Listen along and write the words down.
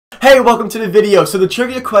Hey, welcome to the video. So the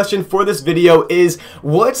trivia question for this video is,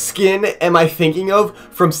 what skin am I thinking of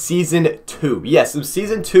from Season 2? Yes, from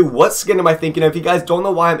Season 2, what skin am I thinking of? If you guys don't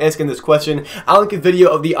know why I'm asking this question, I'll link a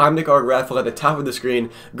video of the I'm Nick Arg raffle at the top of the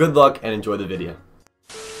screen. Good luck and enjoy the video.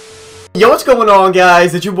 Yo, what's going on,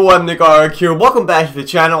 guys? It's your boy, I'm Nick Arg here. Welcome back to the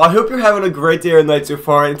channel. I hope you're having a great day or night so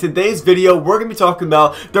far. In today's video, we're going to be talking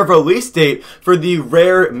about the release date for the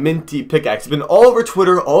rare Minty Pickaxe. It's been all over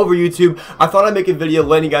Twitter, all over YouTube. I thought I'd make a video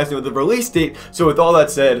letting you guys know the release date. So with all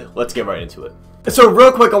that said, let's get right into it. So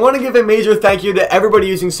real quick, I want to give a major thank you to everybody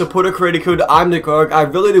using supporter creator code I'm Nick Arg. I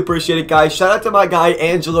really do appreciate it, guys. Shout out to my guy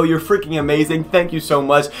Angelo. You're freaking amazing. Thank you so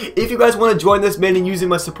much. If you guys want to join this man using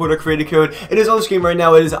my supporter creator code, it is on the screen right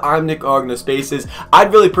now. It is I'm Nick Arg, no spaces.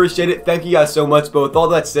 I'd really appreciate it. Thank you guys so much. But with all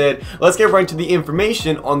that said, let's get right into the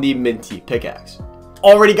information on the Minty Pickaxe.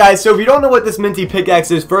 Alrighty, guys, so if you don't know what this Minty Pickaxe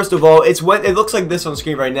is, first of all, it looks like this on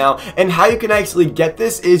screen right now, and how you can actually get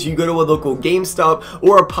this is you go to a local Gamestop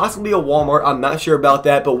or possibly a Walmart. I'm not sure about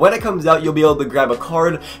that, but when it comes out, you'll be able to grab a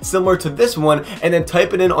card similar to this one and then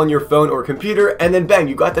type it in on your phone or computer, and then bang,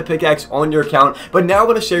 you got the pickaxe on your account. But now I'm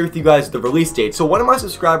going to share with you guys the release date. So one of my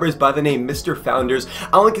subscribers by the name Mr. Founders,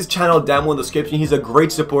 I'll link his channel down below in the description. He's a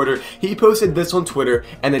great supporter. He posted this on Twitter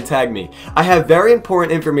and then tagged me. I have very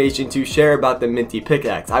important information to share about the Minty Pickaxe.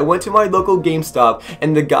 I went to my local GameStop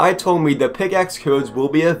and the guy told me the pickaxe codes will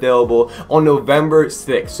be available on November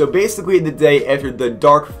 6th. So basically the day after the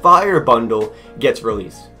Dark Fire bundle gets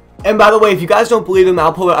released. And by the way, if you guys don't believe him,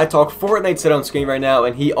 I'll pull it. I talk Fortnite said on screen right now,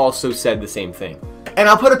 and he also said the same thing. And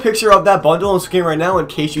I'll put a picture of that bundle on screen right now in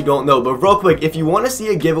case you don't know. But real quick, if you want to see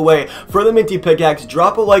a giveaway for the Minty Pickaxe,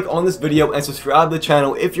 drop a like on this video and subscribe to the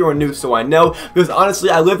channel if you're new so I know. Because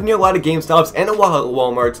honestly, I live near a lot of GameStops and a lot of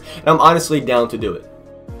Walmarts, and I'm honestly down to do it.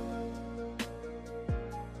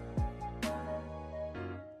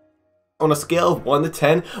 On a scale of 1 to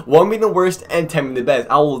 10, 1 being the worst and 10 being the best.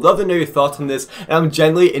 I would love to know your thoughts on this, and I'm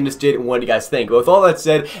genuinely interested in what you guys think. But with all that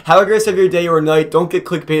said, have a great rest of your day or night. Don't get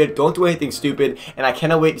clickbaited, don't do anything stupid, and I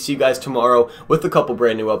cannot wait to see you guys tomorrow with a couple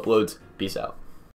brand new uploads. Peace out.